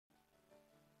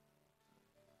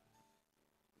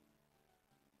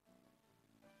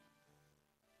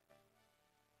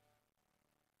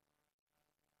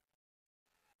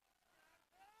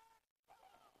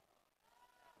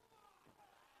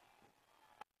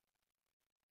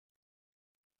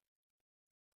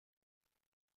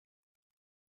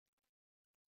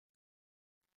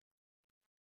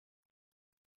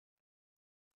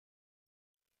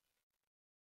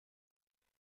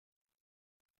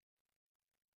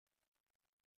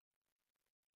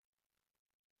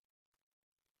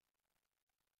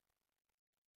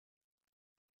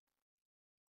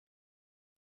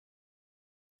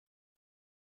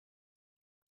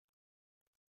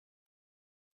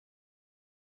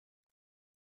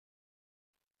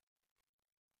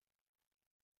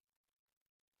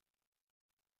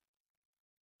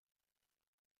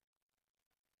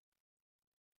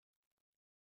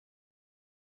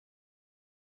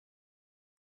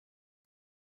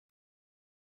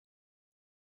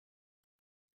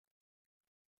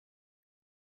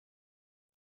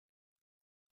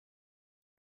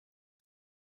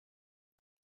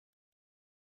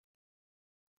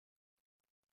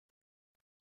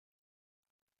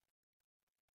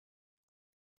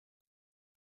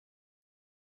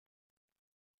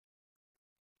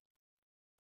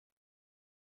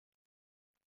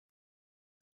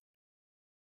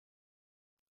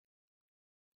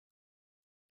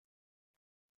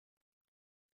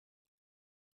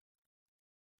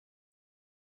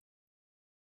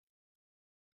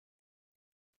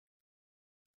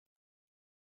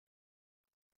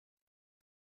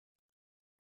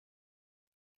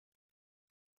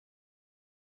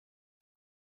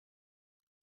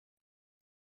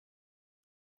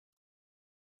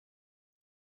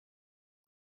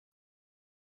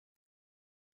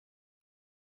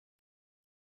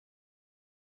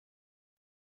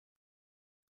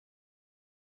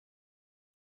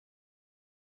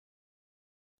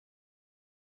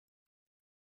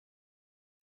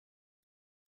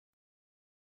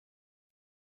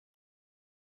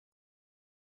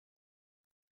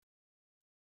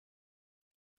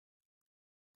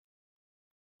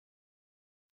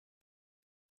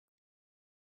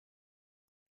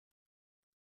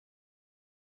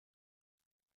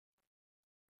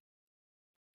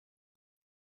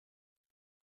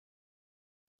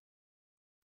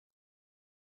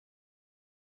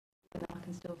I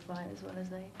can still fight as well as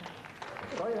they can.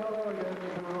 Say hello again to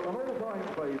an all-time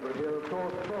favourite here, of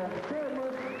course, from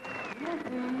Bournemouth,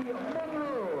 Nikki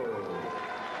Monroe.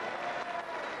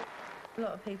 A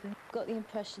lot of people got the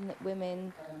impression that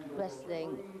women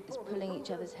wrestling is pulling each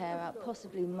other's hair out,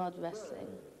 possibly mud wrestling,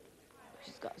 which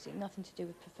has got absolutely nothing to do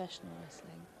with professional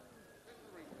wrestling.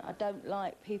 I don't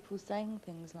like people saying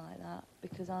things like that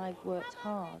because I've worked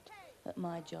hard at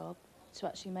my job to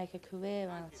actually make a career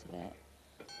out of it.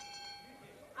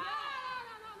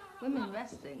 Women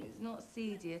wrestling is not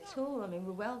seedy at all. I mean,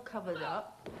 we're well covered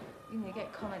up. You know, you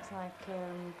get comics like,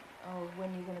 oh,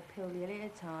 when you're going to peel your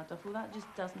leotard off. Well, that just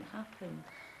doesn't happen.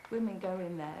 Women go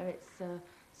in there, it's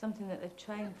something that they've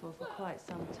trained for quite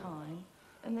some time,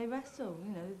 and they wrestle,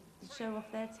 you know, to show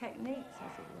off their techniques,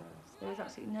 as it were. So there is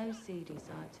absolutely no seedy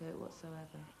side to it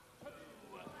whatsoever.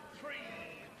 3.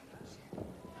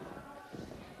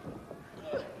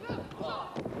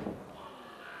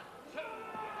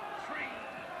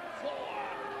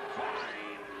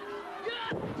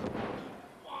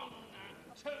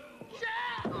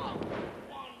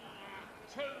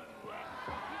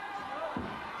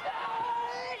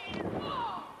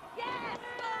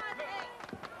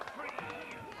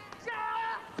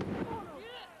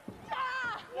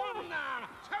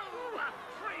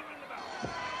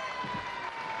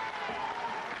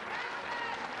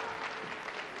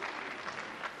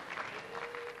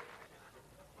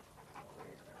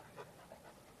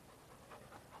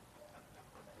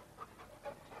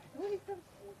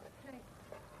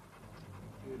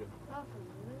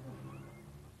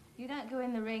 You don't go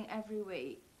in the ring every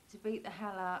week to beat the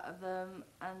hell out of them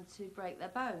and to break their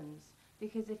bones.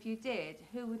 Because if you did,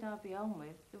 who would I be on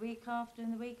with? The week after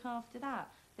and the week after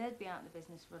that? They'd be out of the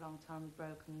business for a long time with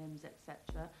broken limbs,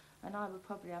 etc. And I would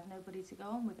probably have nobody to go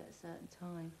on with at a certain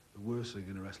time. The worst thing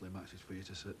in a wrestling match is for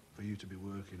you to be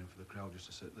working and for the crowd just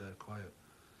to sit there quiet.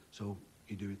 So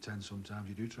you do it tense sometimes,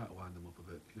 you do try to wind them up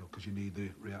a bit, you know, because you need the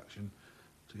reaction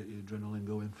to get your adrenaline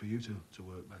going for you to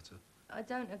work better. I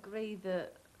don't agree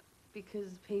that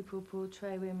because people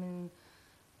portray women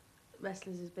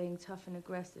wrestlers as being tough and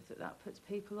aggressive, that puts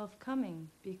people off coming,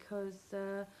 because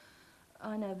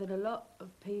I know that a lot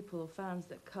of people, fans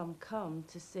that come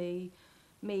to see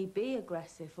me be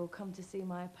aggressive or come to see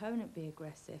my opponent be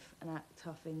aggressive and act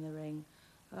tough in the ring.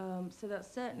 So that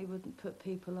certainly wouldn't put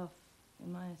people off,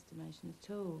 in my estimation,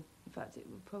 at all. In fact, it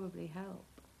would probably help.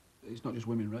 It's not just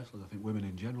women wrestlers, I think women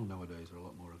in general nowadays are a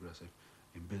lot more aggressive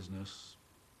in business,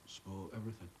 sport,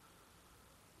 everything.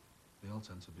 They all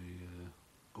tend to be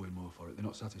going more for it. They're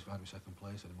not satisfied with second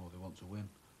place anymore, they want to win.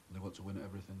 And they want to win at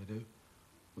everything they do,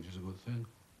 which is a good thing.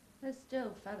 There's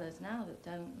still fellas now that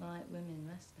don't like women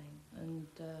wrestling and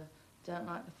don't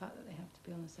like the fact that they have to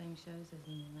be on the same shows as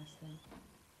women wrestling.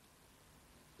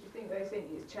 Do you think they think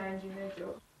it's changing their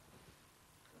job?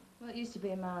 Well, it used to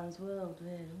be a man's world,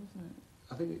 really, wasn't it?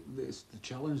 I think it's the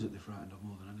challenge that they're frightened of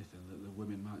more than anything, that the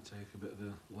women might take a bit of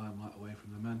the limelight away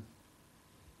from the men.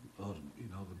 Or, you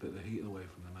know, the bit of the heat away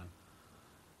from the men.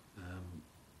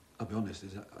 I'll be honest,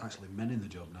 there's actually men in the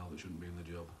job now that shouldn't be in the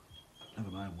job. Never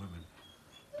mind women.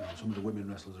 You know, some of the women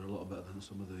wrestlers are a lot better than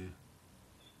some of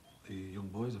the young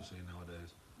boys I've seen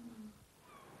nowadays.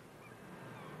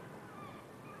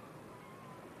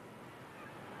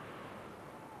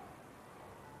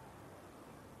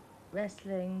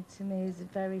 Wrestling, to me, is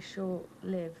very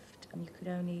short-lived, and you could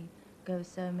only go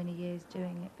so many years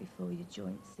doing it before your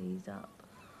joint seize up,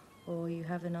 or you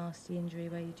have a nasty injury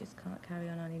where you just can't carry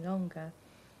on any longer.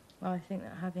 Well, I think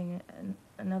that having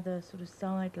another sort of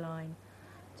sideline,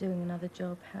 doing another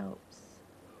job, helps.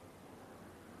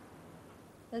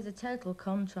 There's a total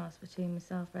contrast between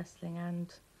myself wrestling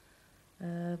and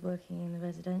working in the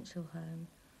residential home.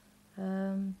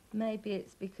 Maybe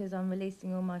it's because I'm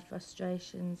releasing all my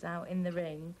frustrations out in the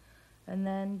ring and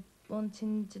then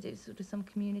wanting to do sort of some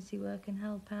community work and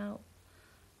help out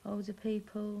older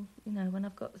people, you know, when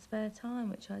I've got the spare time,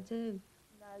 which I do.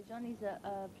 No, Johnny's at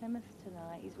Plymouth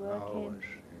tonight. He's working. Oh,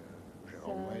 it's a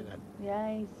long way then.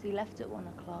 Yeah, he left at 1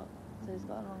 o'clock, so he's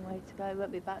got a long way to go. He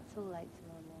won't be back till late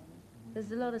tomorrow morning.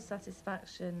 There's a lot of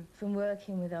satisfaction from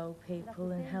working with old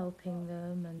people and helping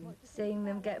them and seeing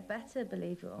them get better,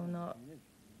 believe it or not.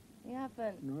 You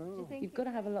haven't? No. You've got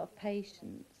to have a lot of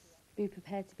patience. Be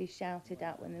prepared to be shouted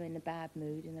at when they're in a bad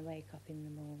mood and they wake up in the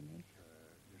morning.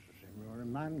 It's the same with a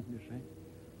man, you see.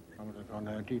 As long as they don't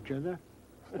hurt each other.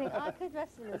 Do you think I could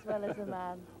wrestle as well as a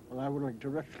man? Well, I would like to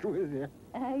wrestle with you.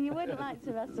 You wouldn't like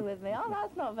to wrestle with me? Oh,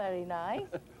 that's not very nice.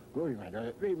 Well, you might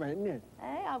hurt me, mightn't you?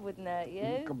 Hey, I wouldn't hurt you.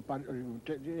 You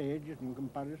take the ages in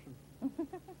comparison.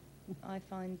 I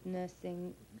find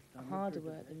nursing harder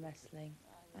work than wrestling.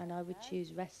 and I would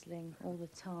choose wrestling all the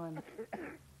time.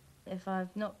 If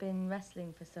I've not been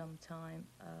wrestling for some time,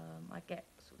 I get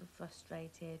sort of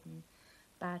frustrated and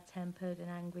bad-tempered and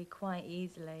angry quite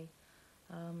easily,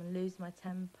 and lose my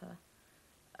temper.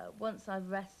 Once I've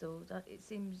wrestled, it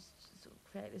seems to sort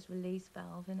of create this release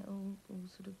valve, and it all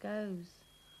sort of goes,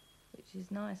 which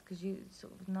is nice because you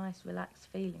sort of nice, relaxed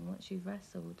feeling once you've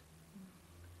wrestled.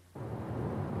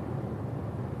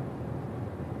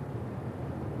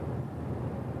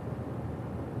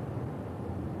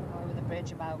 Over the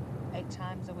bridge about 8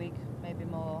 times a week, maybe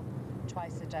more,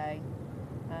 twice a day.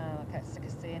 I get sick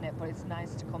of seeing it, but it's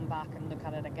nice to come back and look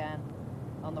at it again.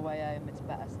 On the way home, it's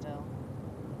better still.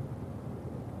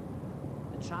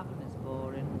 The travelling is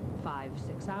boring.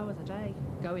 5-6 hours a day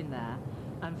going there,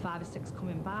 and 5 or 6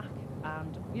 coming back,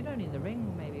 and you're only in the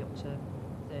ring maybe up to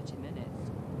 30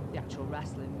 minutes. The actual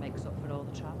wrestling makes up for all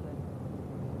the travelling.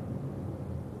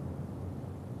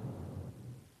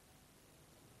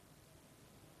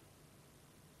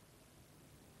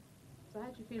 So how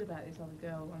do you feel about this other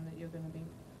girl and that you're going to be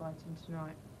fighting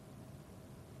tonight?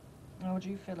 How would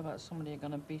you feel about somebody you're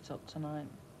going to beat up tonight?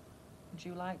 Would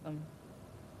you like them?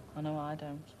 I know I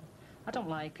don't. I don't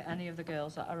like any of the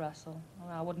girls that I wrestle.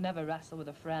 I would never wrestle with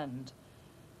a friend.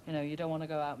 You know, you don't want to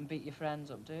go out and beat your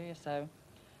friends up, do you? So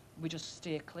we just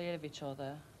steer clear of each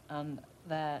other, and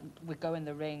we go in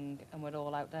the ring and we're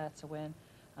all out there to win,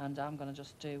 and I'm going to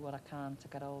just do what I can to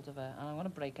get hold of her, and I'm going to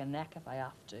break her neck if I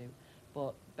have to,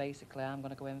 but basically I'm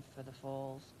going to go in for the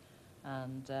falls,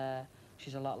 and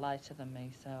she's a lot lighter than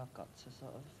me, so I've got to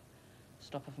sort of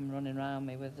stop her from running around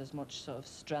me with as much sort of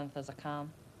strength as I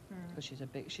can, because she's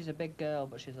a big girl,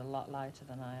 but she's a lot lighter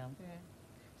than I am. Yeah.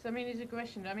 So, I mean, is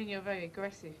aggression, I mean, you're very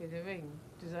aggressive in the ring.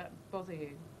 Does that bother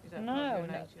you? Is that part of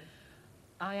your nature?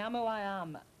 I am who I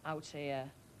am out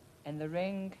here. In the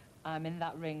ring, I'm in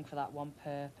that ring for that one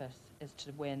purpose, is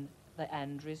to win the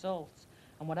end result.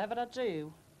 And whatever I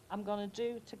do, I'm going to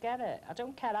do to get it. I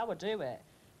don't care how I do it.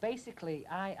 Basically,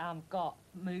 I am got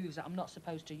moves that I'm not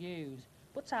supposed to use.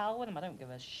 But to hell with them, I don't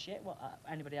give a shit what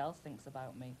anybody else thinks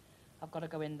about me. I've got to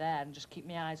go in there and just keep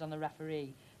my eyes on the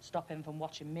referee, stop him from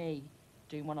watching me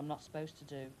doing what I'm not supposed to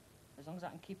do. As long as I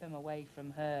can keep him away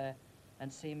from her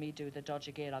and see me do the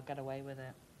dodgy gear, I'll get away with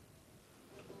it.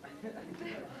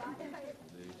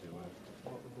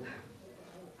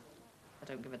 I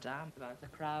don't give a damn about the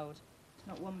crowd.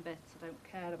 Not one bit. I don't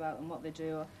care about them, what they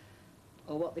do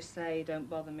or what they say. Don't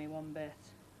bother me one bit.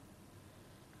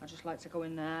 I just like to go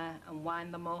in there and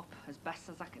wind them up as best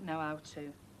as I know how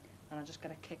to. And I just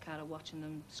get a kick out of watching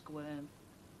them squirm.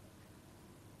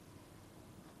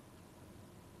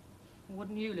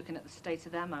 Wouldn't you, looking at the state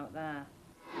of them out there?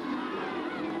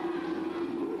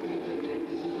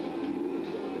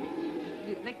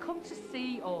 They come to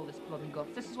see all this blood and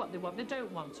guts. This is what they want. They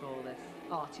don't want all this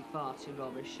arty-farty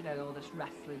rubbish, you know, all this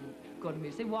wrestling gun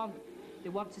moves. They want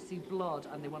to see blood,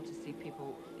 and they want to see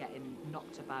people getting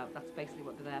knocked about. That's basically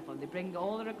what they're there for. And they bring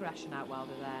all their aggression out while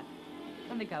they're there.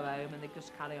 Then they go home and they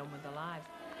just carry on with their lives.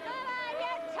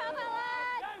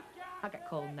 I get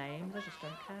called names, I just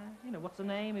don't care. You know, what's a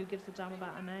name? Who gives a damn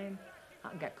about a name? I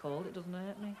can get called, it doesn't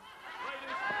hurt me.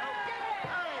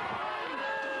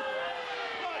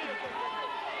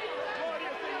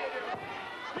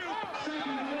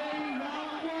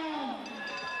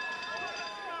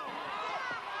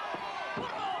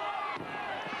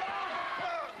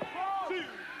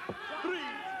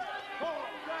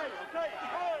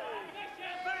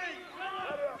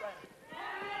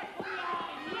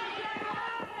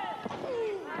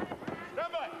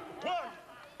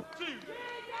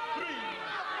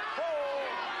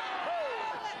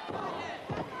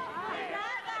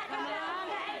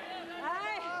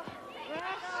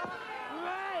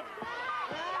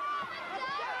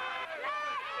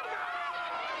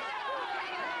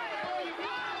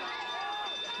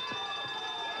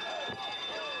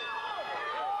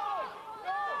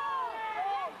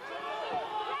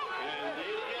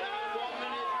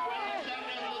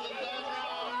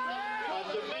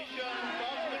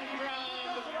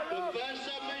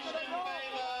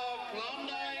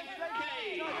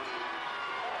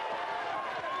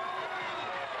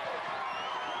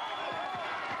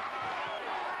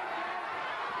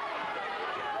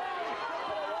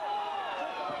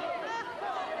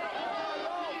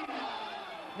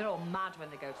 They're all mad when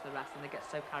they go to the wrestling. They get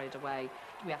so carried away.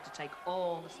 We have to take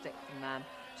all the stick from them.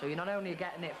 So you're not only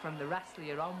getting it from the wrestler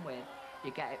you're on with, you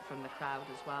get it from the crowd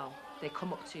as well. They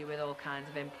come up to you with all kinds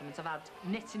of implements. I've had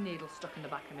knitting needles stuck in the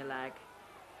back of my leg,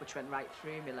 which went right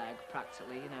through my leg,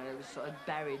 practically. You know, it was sort of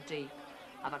buried deep.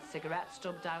 I've had cigarettes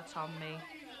stubbed out on me.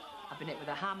 I've been hit with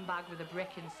a handbag with a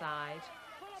brick inside.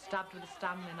 stabbed with a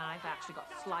Stanley knife. I actually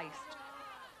got sliced.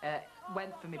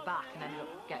 Went for my back and ended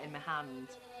up getting my hand.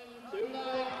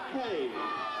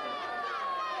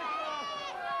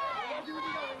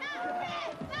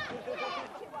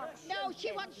 No,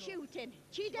 she wants shooting.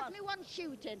 She definitely wants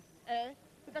shooting.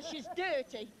 Because she's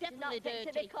dirty, definitely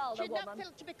dirty. She's not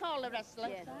fit to be called a wrestler.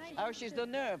 Yes. How she's the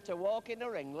nerve to walk in the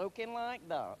ring looking like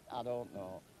that, I don't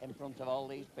know, in front of all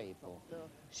these people. No.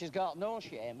 She's got no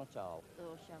shame at all.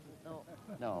 No, she hasn't, no.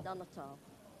 No. None at all.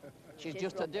 She's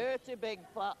just a dirty, big,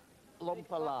 fat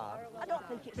lump of lard. I don't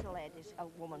think it's a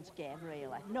woman's game,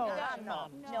 really. No, I'm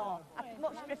not. No, I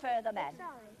much prefer the men.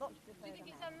 Much Do prefer you think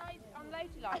the it's men.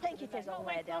 unladylike? I think it is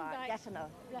unladylike,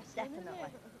 definitely.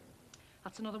 Definitely.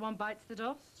 That's another one bites the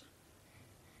dust.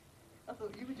 I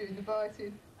thought you were doing the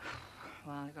biting.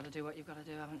 Well, you've got to do what you've got to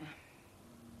do, haven't you?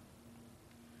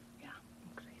 Yeah,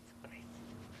 great.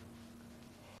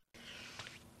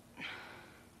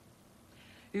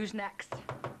 Who's next?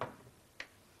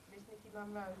 Miss Nicky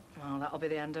Monroe. Well, that'll be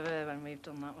the end of her when we've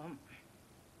done that one.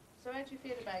 So how do you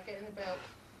feel about getting the belt?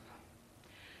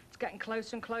 It's getting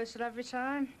closer and closer every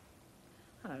time.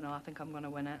 I don't know, I think I'm going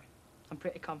to win it. I'm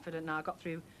pretty confident now. I got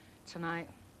through tonight.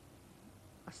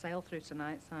 I sailed through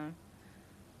tonight, so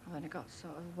I've only got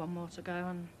sort of one more to go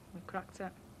and we've cracked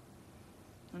it.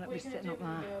 And it'll be sitting up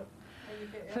there.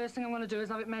 First thing I'm going to do is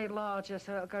have it made larger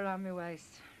so it'll go around my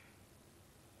waist.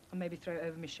 And maybe throw it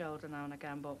over my shoulder now and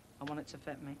again, but I want it to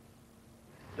fit me.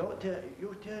 Don't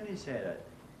you're turning, Sarah.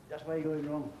 That's why you're going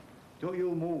wrong. Don't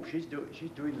you move. She's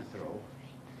doing the throw.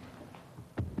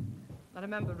 I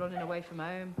remember running away from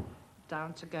home,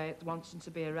 down to go, wanting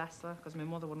to be a wrestler, because my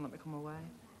mother wouldn't let me come away.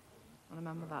 I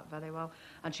remember that very well.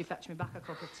 And she fetched me back a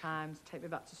couple of times, take me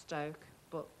back to Stoke,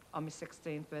 but on my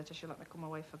 16th birthday, she let me come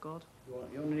away for good.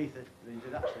 You're underneath it, Lindsay,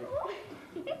 that's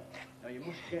it. Now, you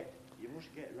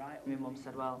must get right. My mum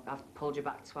said, well, I've pulled you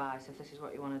back twice. If this is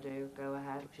what you want to do, go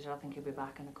ahead. She said, I think you'll be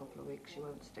back in a couple of weeks. You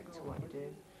won't stick to what you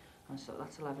do. And so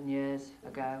that's 11 years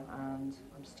ago, and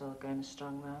I'm still going as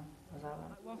strong now as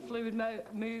ever. One fluid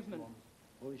movement.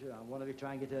 Oh, sure, I want to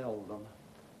try and get a hold on.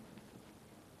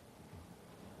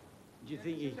 Do you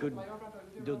think you could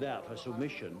do that for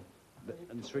submission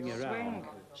and swing around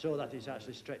so that it's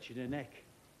actually stretching the neck?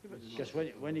 Because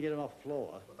when you get it off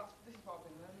floor,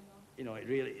 you know, it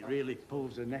really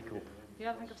pulls the neck up.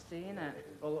 Yeah, I think I've seen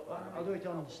it. Well, I'll do it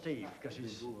on Steve, because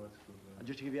he's...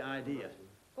 just to give you an idea.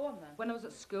 Go on, then. When I was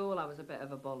at school, I was a bit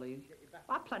of a bully.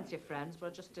 I had plenty of friends, but I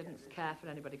just didn't care for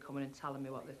anybody coming and telling me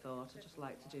what they thought. I just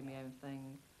liked to do my own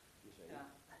thing.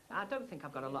 I don't think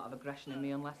I've got a lot of aggression in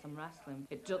me unless I'm wrestling.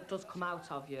 It does come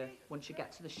out of you once you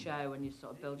get to the show and you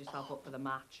sort of build yourself up for the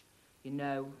match. You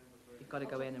know you've got to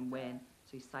go in and win,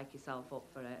 so you psych yourself up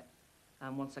for it.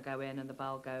 And once I go in and the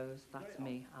bell goes, that's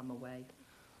me, I'm away.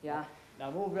 Yeah.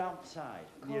 Now move round the side.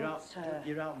 You're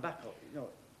out and back up. No,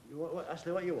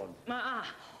 Ashley, what you want?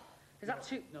 Is that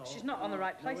too... No, she's not on the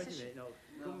right place, no, is she? No,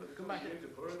 come back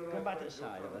to the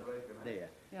side of her. There.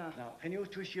 Yeah. Now, can you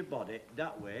twist your body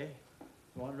that way?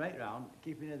 Go on, right round,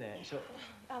 keeping her there. So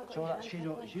that she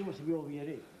wants to be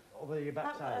over your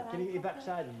backside. Can you get your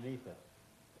backside underneath her?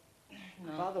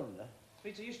 No. Farther under.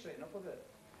 Peter, you straighten up a bit.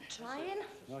 Trying?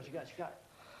 No, she can't.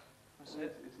 That's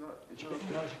it. It's not.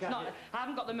 No, she can't. I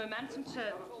haven't got the momentum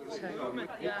to You've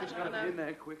just got to be in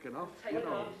there quick enough. You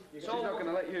know. She's not going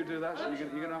to let you do that, so you're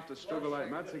going to have to struggle like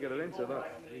mad to get her into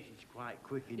that. She's quite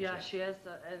quick, isn't Yeah, she? she is,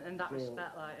 in that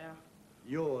respect, like, yeah.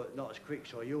 You're not as quick,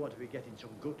 so you want to be getting some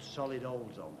good solid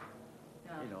holds on,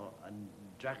 Yeah. you know, and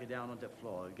drag her down onto the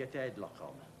floor, get a headlock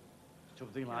on.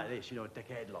 Something like this, you know,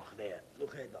 take a headlock there,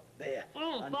 look headlock there.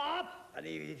 Oh, and, Bob! And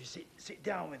even if you sit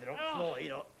down with her on the floor, you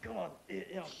know, come on, you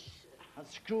know, and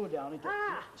screw her down into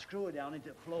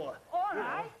the floor. All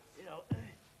right. You know,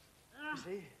 you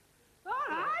see? All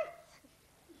right.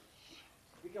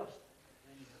 Because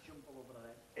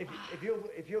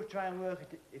if you try and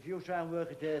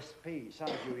work at their speed,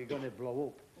 sounds you're going to blow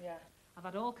up. Yeah. I've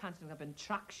had all kinds of things. I've been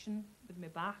traction with my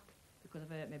back because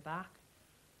I've hurt my back.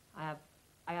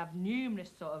 I have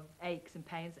numerous sort of aches and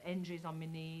pains, injuries on my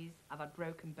knees. I've had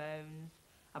broken bones.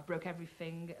 I've broke every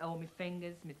finger, all my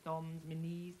fingers, my thumbs, my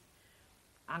knees,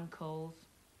 ankles.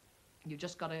 You've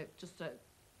just got to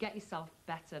get yourself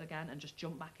better again and just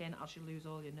jump back in, else you lose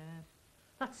all your nerve.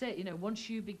 That's it, you know, once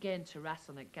you begin to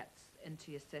wrestle and it gets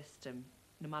into your system,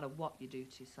 no matter what you do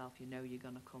to yourself, you know you're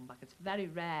going to come back. It's very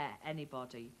rare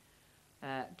anybody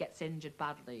gets injured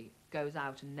badly, goes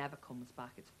out and never comes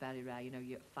back. It's very rare. You know,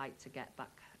 you fight to get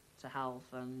back to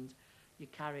health and you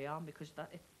carry on because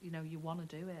you know, you want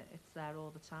to do it. It's there all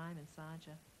the time inside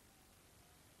you.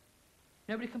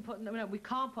 Nobody can put, no, we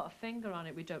can't put a finger on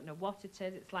it. We don't know what it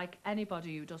is. It's like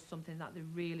anybody who does something that they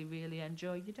really, really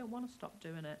enjoy. You don't want to stop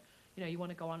doing it. You know, you want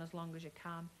to go on as long as you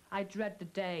can. I dread the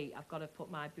day I've got to put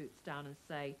my boots down and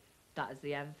say, that is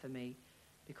the end for me,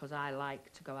 because I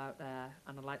like to go out there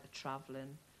and I like the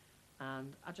travelling,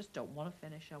 and I just don't want to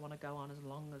finish. I want to go on as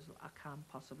long as I can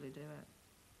possibly do it.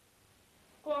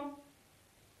 Go on.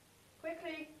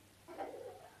 Quickly.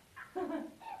 On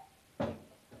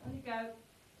you go.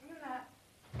 Look at that.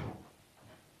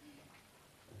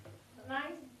 Is that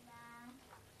nice?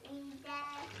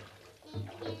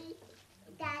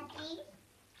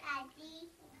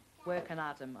 Work and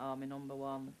Adam are my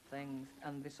 #1 things,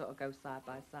 and they sort of go side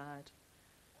by side.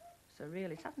 So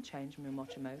really, it hasn't changed me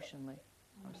much emotionally.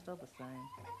 I'm still the same.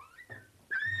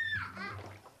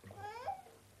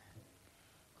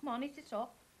 Come on, eat it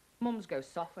up. Mums go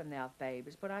soft when they have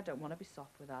babies, but I don't want to be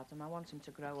soft with Adam. I want him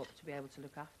to grow up to be able to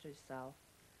look after himself,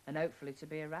 and hopefully to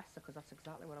be a wrestler, because that's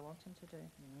exactly what I want him to do.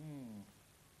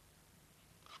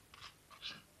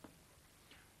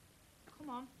 Come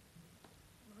on.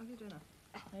 What are you doing now?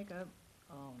 There you go.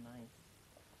 Oh, nice.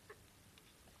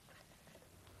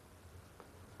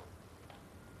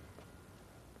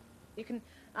 You can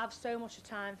have so much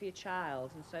time for your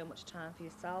child and so much time for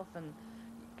yourself, and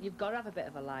you've got to have a bit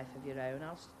of a life of your own,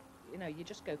 else, you know, you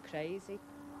just go crazy.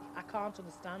 I can't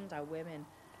understand how women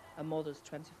are mothers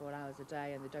 24 hours a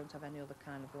day and they don't have any other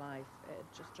kind of life. It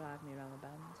just drives me around the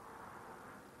bend.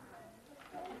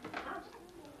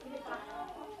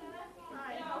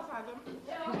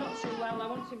 He's not too well. I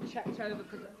want him checked over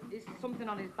because there's something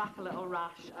on his back, a little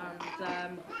rash,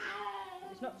 and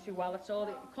he's not too well at all.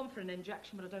 It come for an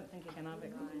injection, but I don't think he can have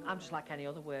it. I'm just like any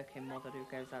other working mother who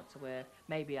goes out to work.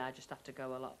 Maybe I just have to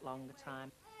go a lot longer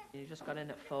time. You just got in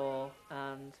at 4,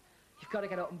 and you've got to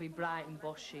get up and be bright and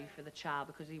bushy for the child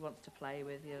because he wants to play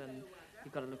with you, and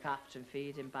you've got to look after him,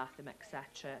 feed him, bath him,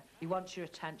 etc. He wants your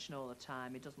attention all the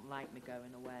time. He doesn't like me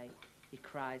going away. He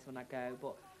cries when I go,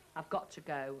 but I've got to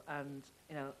go, and,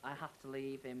 you know, I have to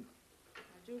leave him. I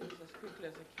do this as quickly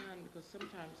as I can, because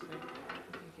sometimes they...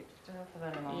 Take it still for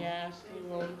very long. Yes, they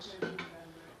won't.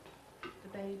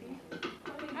 The baby?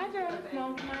 I don't know,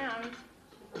 my hand.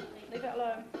 Leave it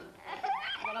alone.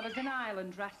 Well, I was in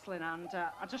Ireland wrestling, and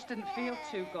I just didn't feel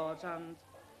too good, and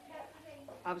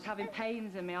I was having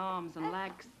pains in my arms and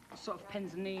legs, sort of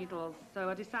pins and needles, so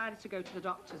I decided to go to the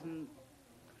doctors and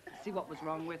see what was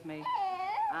wrong with me.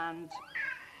 And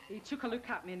he took a look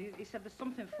at me and he said, there's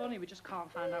something funny, we just can't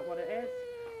find out what it is.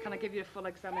 Can I give you a full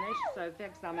examination? So they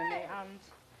examined me, and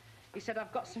he said,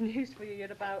 I've got some news for you.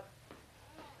 You're about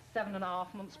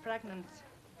 7.5 months pregnant.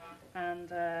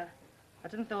 And I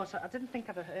didn't think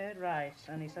I'd have heard right.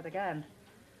 And he said again,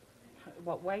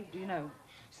 what weight, you know,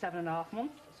 7.5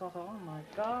 months? So I thought, oh my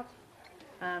God.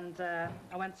 And I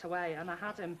went away and I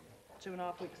had him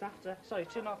 2.5 weeks after, sorry,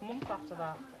 2.5 months after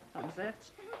that. That was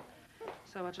it.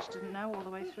 So I just didn't know all the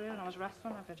way through, and I was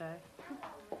wrestling every day.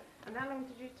 And how long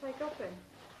did you take off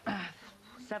in?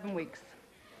 7 weeks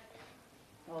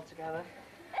altogether.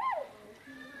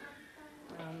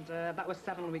 And that was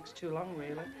 7 weeks too long,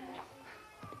 really.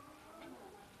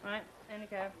 Right, in you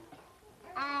go.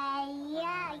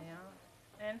 Yeah.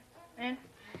 In.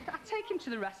 I take him to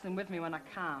the wrestling with me when I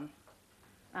can.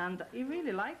 And he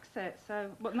really likes it, so...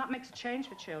 But that makes a change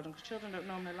for children, because children don't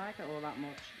normally like it all that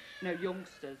much. You know,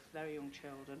 youngsters, very young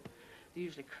children, they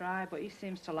usually cry, but he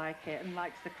seems to like it and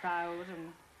likes the crowd,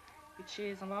 and he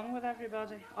cheers along with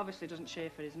everybody. Obviously doesn't cheer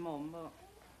for his mum, but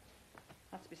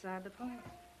that's beside the point.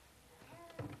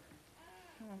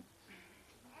 Come on.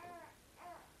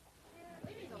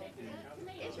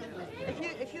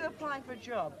 If you apply for a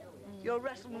job, your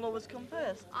wrestling will always come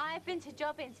first. I've been to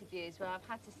job interviews where I've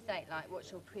had to state, like,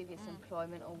 what's your previous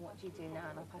employment or what do you do now?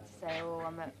 And I've had to say, oh,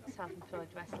 I'm a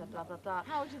self-employed wrestler, blah, blah, blah.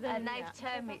 How do they And do they've that?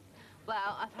 turned me...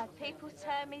 Well, I've had people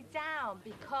turn me down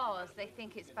because they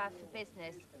think it's bad for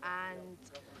business, and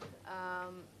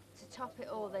to top it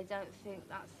all, they don't think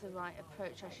that's the right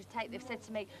approach I should take. They've said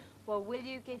to me, well, will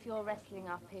you give your wrestling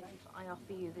up if I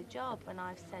offer you the job? And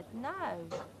I've said, no.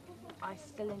 I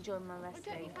still enjoy my wrestling.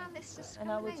 Well, don't you find this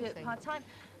and I will do it discriminating? part-time.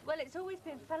 Well, it's always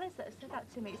been fellas that have said that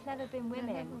to me. It's never been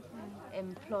women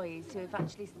employees who have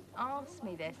actually asked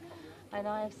me this. And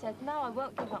I have said, no, I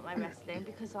won't give up my wrestling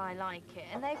because I like it.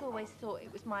 And they've always thought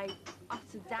it was my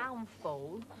utter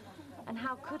downfall. And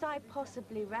how could I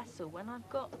possibly wrestle when I've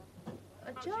got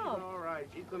a job? All right,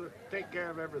 she's going to take care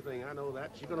of everything. I know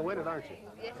that. She's going to win it, aren't you?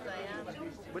 Yes, I am.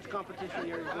 Which competition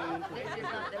you're going to? This is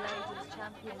like the ladies'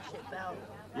 championship belt.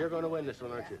 You're going to win this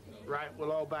one, aren't you? Right,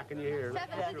 we'll all back in you here.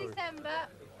 7th of December.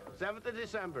 7th of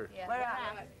December. Yeah. Where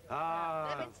at?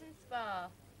 Ah. Leamington Spa.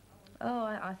 Oh,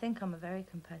 I think I'm a very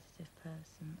competitive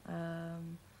person.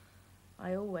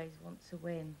 I always want to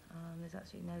win. There's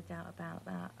actually no doubt about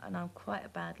that. And I'm quite a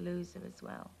bad loser as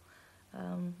well.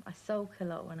 I sulk a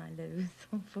lot when I lose,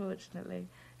 unfortunately.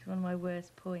 It's one of my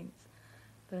worst points.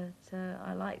 But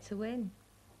I like to win.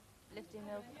 Lifting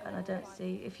up. And I don't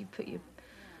see, if you put your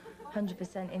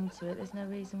 100% into it, there's no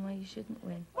reason why you shouldn't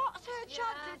win. What's her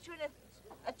chance between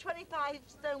a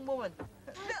 25-stone woman?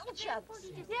 Little chance.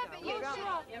 Yeah, but you're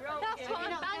wrong. That's what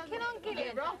I'm banking on,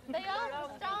 Gillian. They are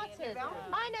for starters.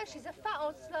 I know she's a fat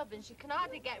old slub and she can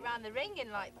hardly get round the ring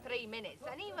in like 3 minutes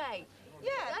anyway. Yeah,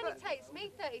 it only takes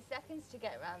me 30 seconds to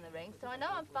get round the ring, so I know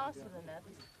I'm faster than her.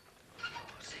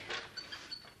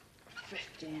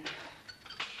 15.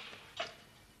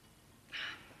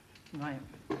 Right.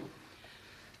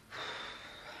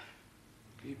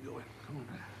 Keep going. Come on.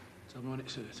 Tell me when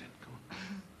it's hurting. Come on.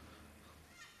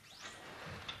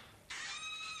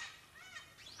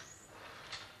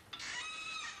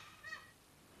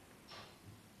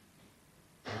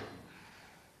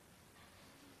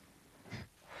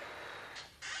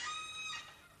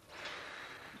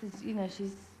 You know,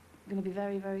 she's going to be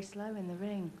very, very slow in the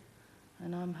ring.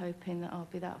 And I'm hoping that I'll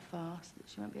be that fast that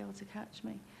she won't be able to catch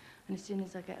me. And as soon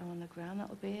as I get her on the ground,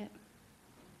 that'll be it.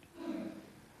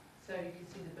 So you can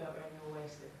see the belt around your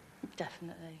waist then?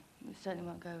 Definitely. It certainly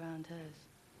won't go around hers.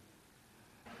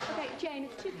 Okay, Jane,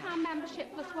 it's £2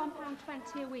 membership plus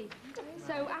 £1.20 a week.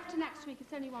 So after next week,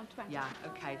 it's only £1.20. Yeah,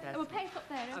 okay, then. And we'll pay it up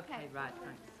there, okay? Okay, right,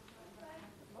 thanks.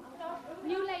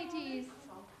 New ladies,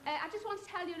 I just want to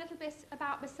tell you a little bit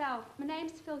about myself. My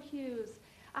name's Phil Hughes.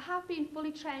 I have been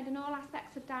fully trained in all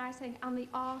aspects of dieting and the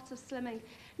art of slimming.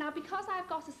 Now, because I've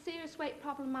got a serious weight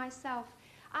problem myself,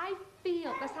 I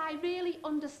feel that I really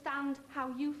understand how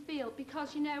you feel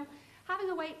because, you know, having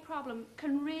a weight problem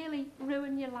can really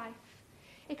ruin your life.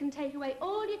 It can take away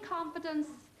all your confidence.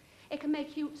 It can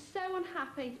make you so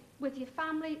unhappy with your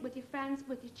family, with your friends,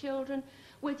 with your children,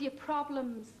 with your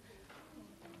problems.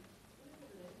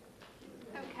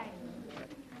 Okay.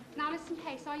 Now listen,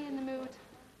 Case, are you in the mood?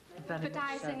 Very For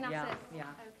much dieting, so. that's it? Yeah.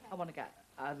 Okay. I want to get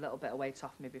a little bit of weight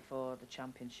off me before the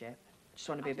championship. Just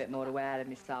want to be a bit more aware of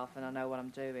myself and I know what I'm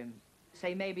doing.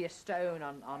 Say maybe a stone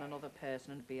on another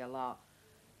person would be a lot.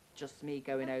 Just me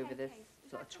going over this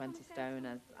sort of 20 stone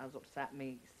has upset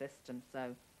me system,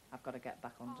 so I've got to get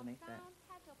back underneath it.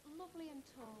 Lovely and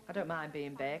tall. I don't mind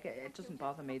being big. It doesn't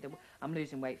bother me. I'm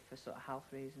losing weight for sort of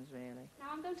health reasons, really.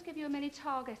 Now I'm going to give you a mini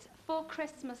target. For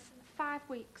Christmas, 5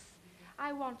 weeks.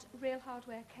 I want real hard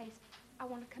work, Kate. I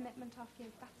want a commitment off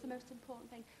you. That's the most important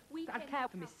thing. I care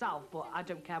for myself, but I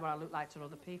don't care what I look like to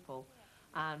other people.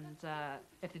 And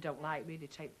if they don't like me, they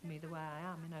take me the way I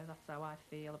am. You know, that's how I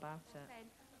feel about it.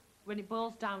 When it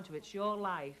boils down to it, it's your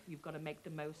life. You've got to make the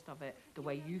most of it, the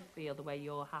way you feel, the way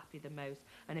you're happy the most.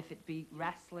 And if it be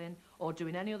wrestling or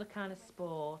doing any other kind of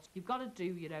sport, you've got to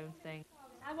do your own thing.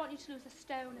 I want you to lose a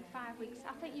stone in 5 weeks.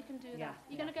 I think you can do that.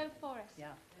 You're going to go for it? Yeah.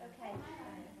 Okay.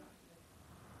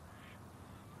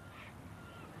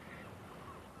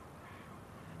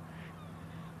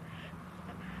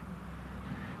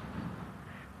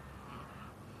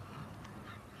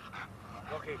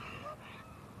 Okay.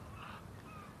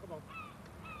 Come on.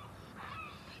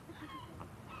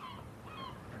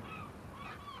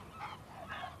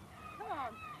 Come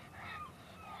on.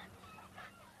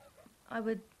 I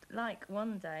would like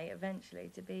one day,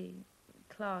 eventually, to be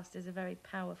classed as a very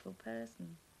powerful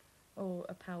person, or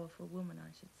a powerful woman,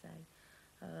 I should say.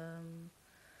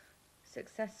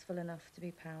 Successful enough to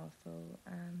be powerful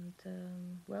and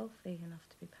wealthy enough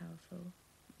to be powerful.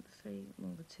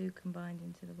 The two combined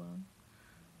into the one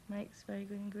makes very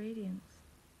good ingredients.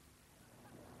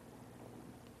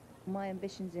 My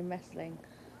ambitions in wrestling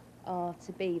are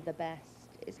to be the best.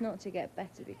 It's not to get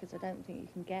better, because I don't think you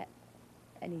can get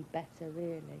any better,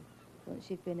 really, once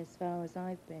you've been as far as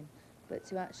I've been. But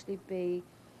to actually be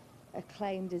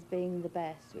acclaimed as being the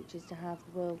best, which is to have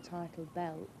the world title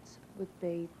belt, would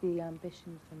be the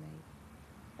ambition for me.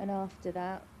 And after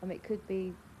that, it could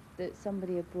be that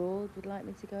somebody abroad would like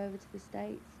me to go over to the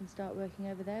States and start working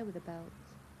over there with a belt,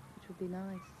 which would be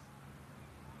nice.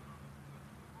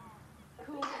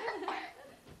 Cool.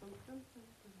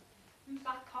 Who's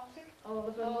that coughing?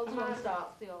 All the Mine's-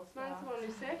 starts, the all Mine's starts. the one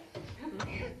who's sick.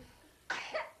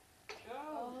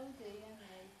 Oh dear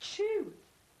me. Chew!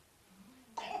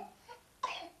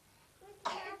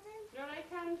 You're right,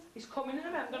 Karen? He's coming in a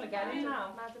minute. I'm going to get him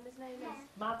now. Madam, his name is.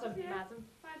 Madam, Yeah. madam.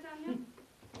 Bye, Daniel.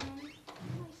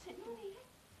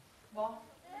 What?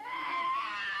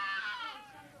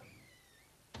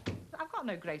 I've got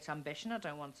no great ambition. I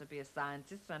don't want to be a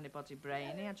scientist or anybody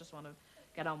brainy. I just want to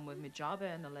get on with my job,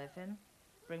 earn a living.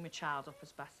 bring my child up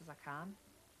as best as I can.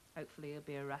 Hopefully he'll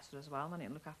be a wrestler as well, and then he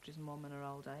can look after his mum in her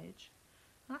old age.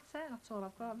 And that's it, that's all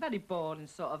I've got. Very boring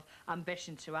sort of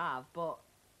ambition to have, but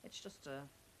it's just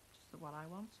what I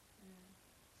want.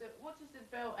 So what does the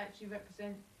belt actually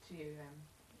represent to you,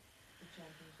 the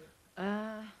championship?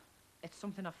 It's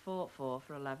something I've fought for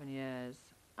 11 years,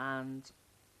 and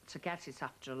to get it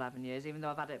after 11 years, even though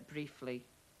I've had it briefly,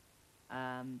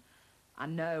 I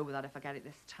know that if I get it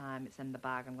this time, it's in the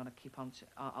bag. I'm going to keep on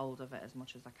hold of it as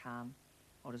much as I can,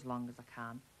 or as long as I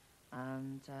can.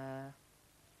 And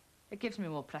it gives me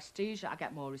more prestige. I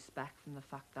get more respect from the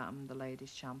fact that I'm the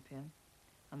ladies' champion.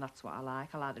 And that's what I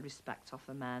like. I like the respect of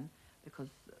the men, because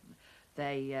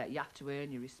they you have to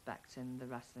earn your respect in the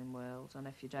wrestling world. And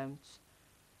if you don't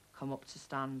come up to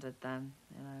standard, then,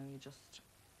 you know, you're just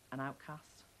an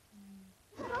outcast.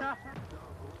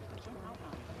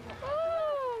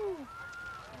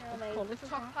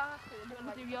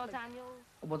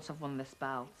 Once I've won this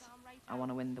belt, I want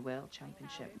to win the World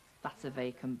Championship. That's a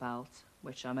vacant belt,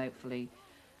 which I'll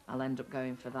end up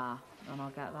going for that, and I'll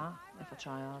get that if I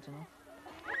try hard enough.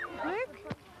 Luke?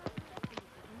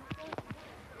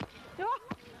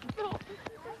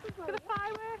 Look at the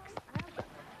fireworks.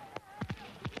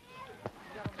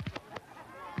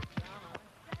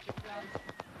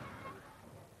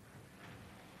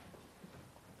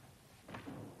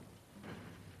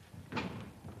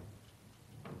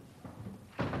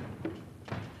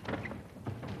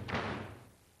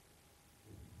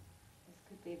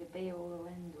 Be the be all or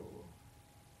end all.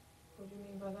 What do you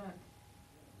mean by that?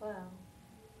 Well,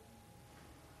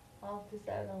 after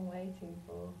so long waiting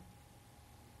for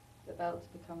the belt to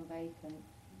become vacant,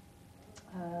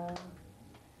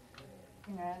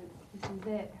 you know, this is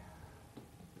it.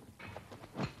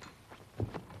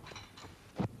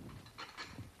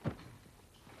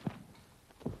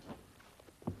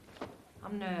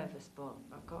 I'm nervous, but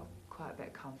I've got quite a bit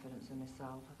of confidence in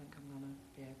myself. I think I'm going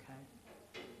to be okay.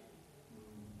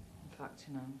 In fact,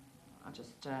 you know, I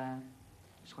just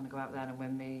want to go out there and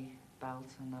win me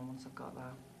belt, and then once I've got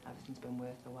that, everything's been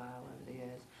worth the while over the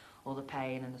years. All the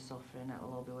pain and the suffering,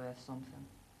 it'll all be worth something.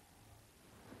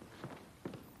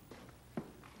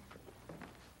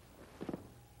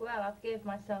 Well, I've given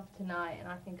myself tonight, and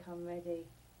I think I'm ready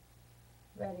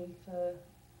for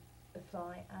the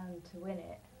fight and to win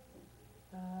it.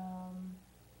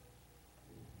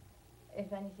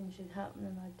 If anything should happen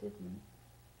and I didn't,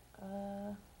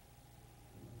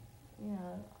 you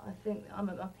know, I think I'm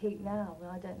at my peak now, but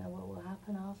I don't know what will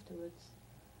happen afterwards.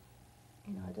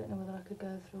 You know, I don't know whether I could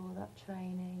go through all that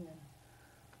training and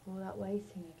all that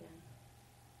waiting again.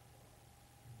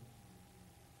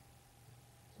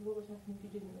 So what would happen if you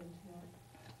didn't win tonight?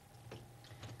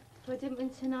 If I didn't win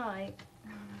tonight,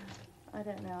 I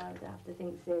don't know. I would have to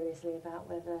think seriously about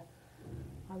whether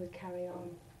I would carry on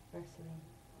wrestling,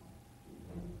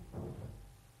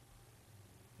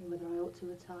 and whether I ought to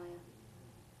retire.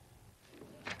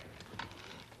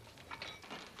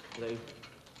 Lou.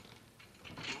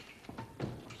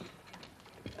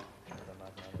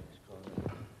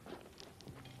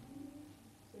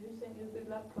 So who sent you a good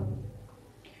luck card?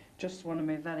 Just one of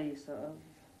my very sort of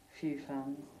few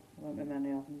fans. There won't be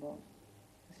many of them, but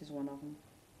this is one of them.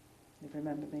 They've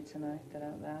remembered me tonight. They're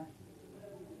out there.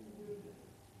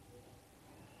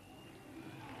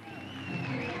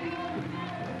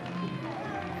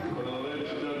 Well, ladies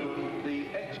and gentlemen, the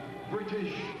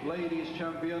ex-British ladies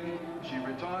champion, she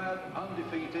retired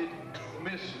undefeated,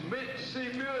 Miss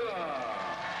Mitzi Mueller.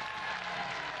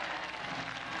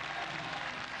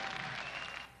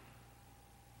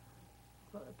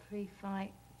 I've got the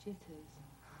pre-fight jitters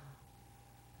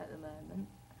at the moment.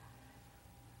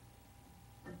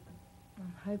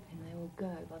 I'm hoping they will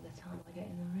go by the time I get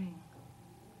in the ring.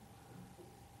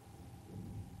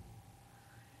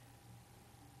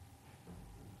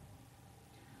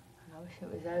 And I wish it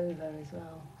was over as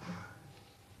well.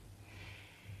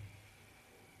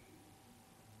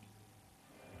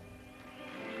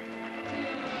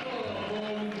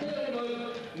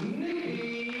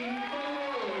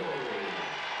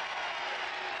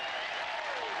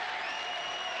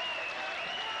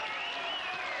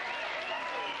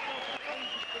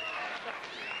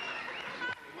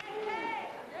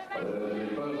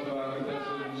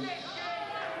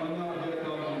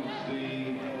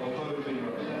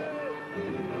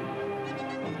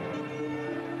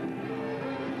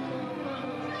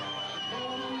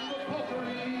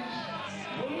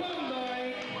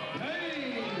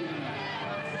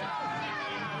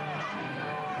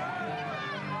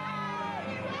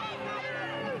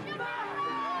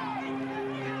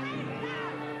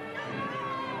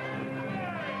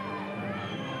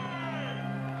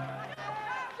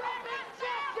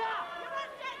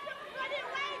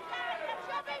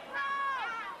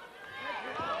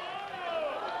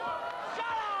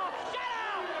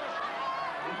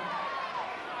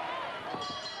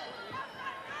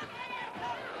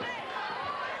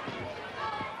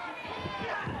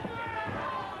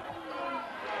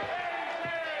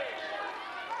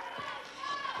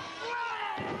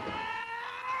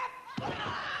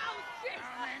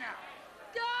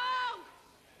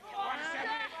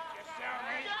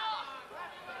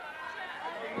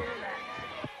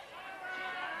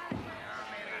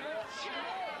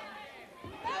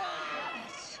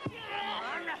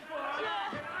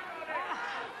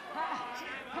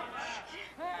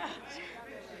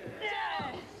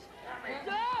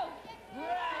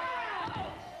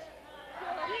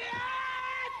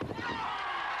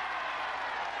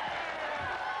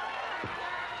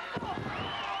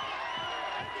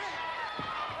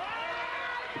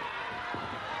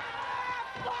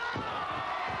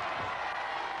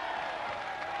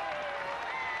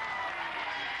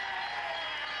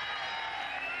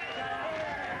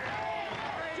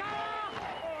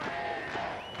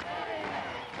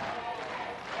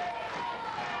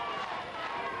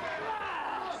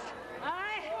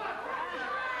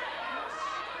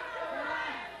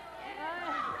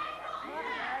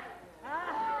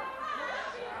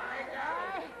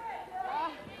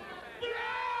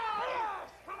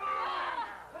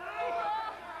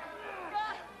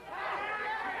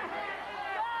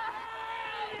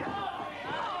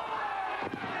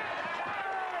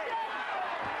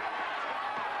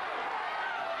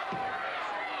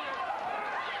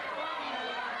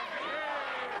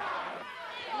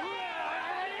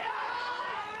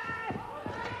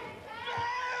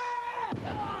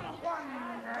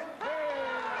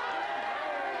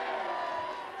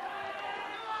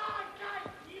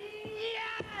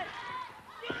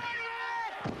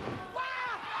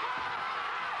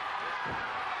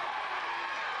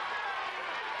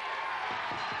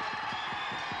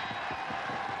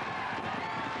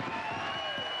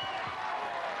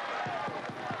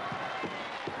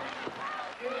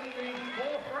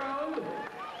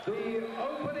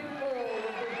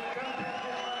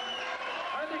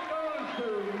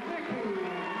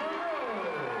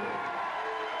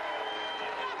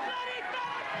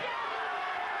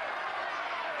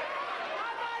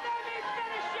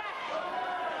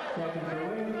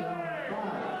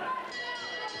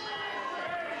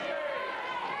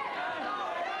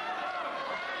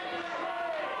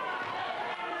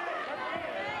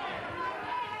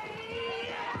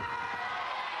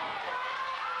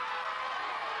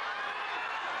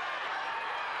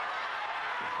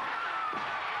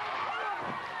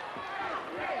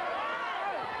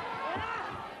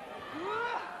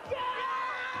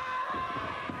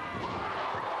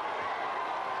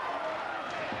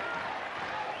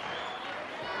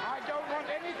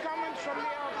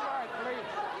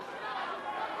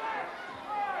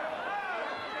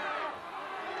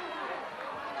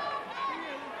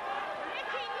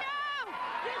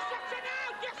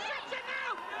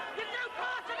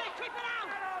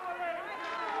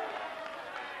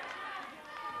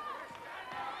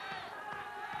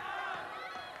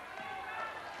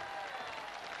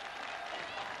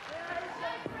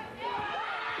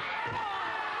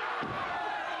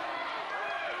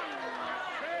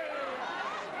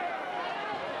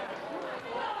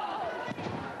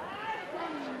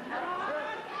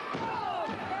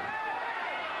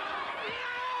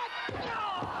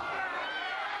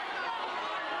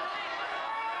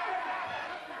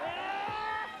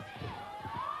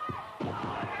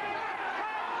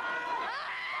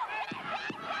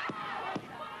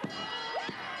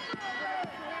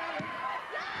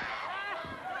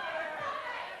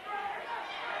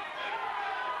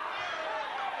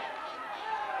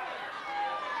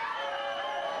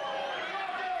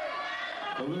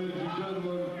 Ladies and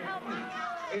gentlemen,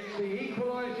 it's the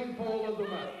equalising fall of the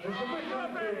match. The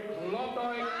submission to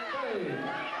Klondike Stage.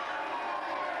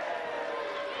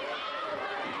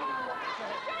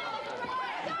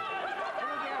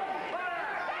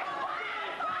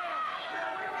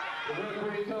 The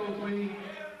referee tells me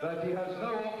that he has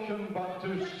no option but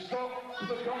to stop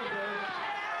the contest.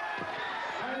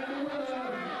 And the winner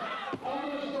on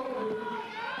the stoppage,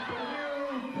 the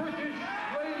new British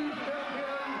ladies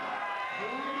champion,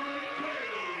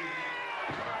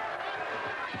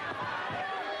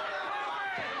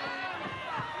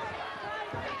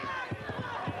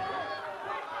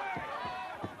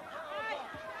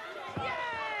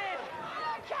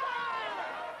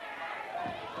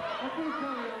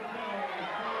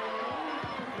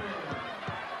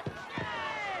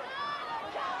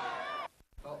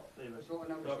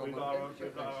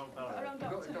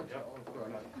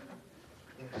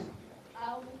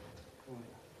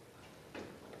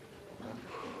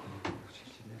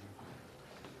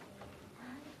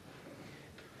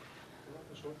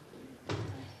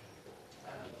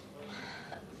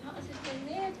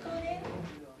 Going in.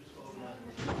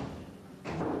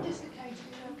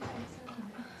 Dislocated, okay, it's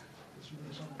alright. It's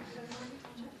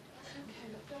okay,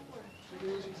 look, don't worry.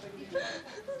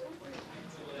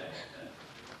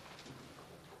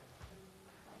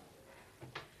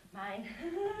 Mine.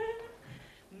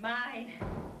 Mine.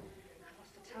 I've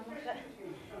lost the tab off it.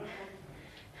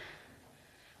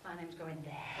 My name's going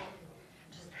there.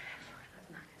 Just there. That's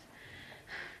knackered.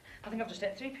 I think I've just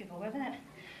hit 3 people with it.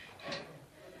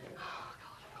 Oh,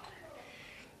 God, I've got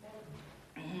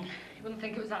it. You wouldn't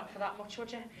think it was out for that much,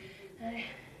 would you?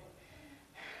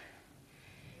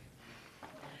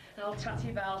 An old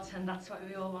tatty belt, and that's what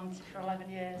we all wanted for 11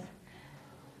 years.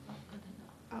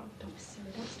 Oh, don't be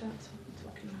silly. Don't start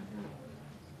talking like that.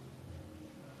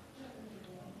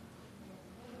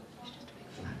 She's just a big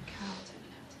fat cow, take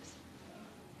notice.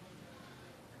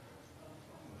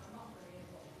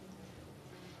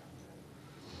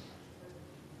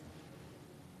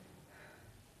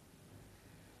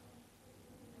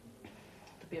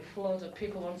 There'd be a flood of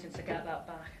people wanting to get that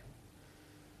back.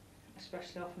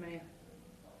 Especially off me.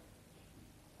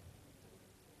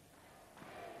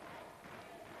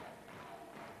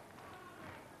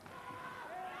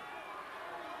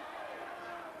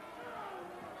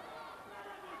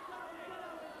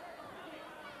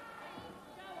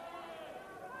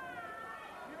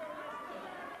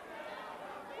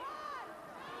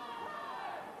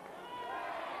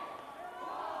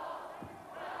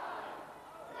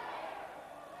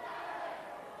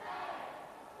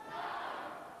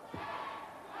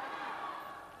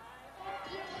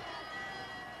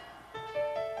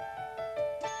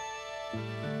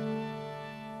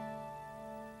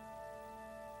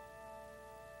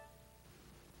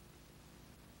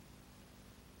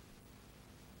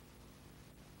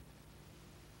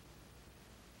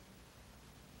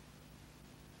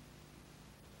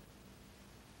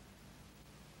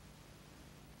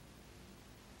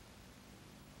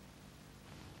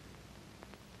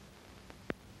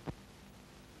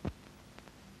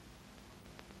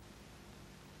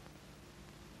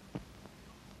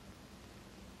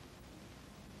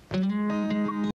 Mm-hmm.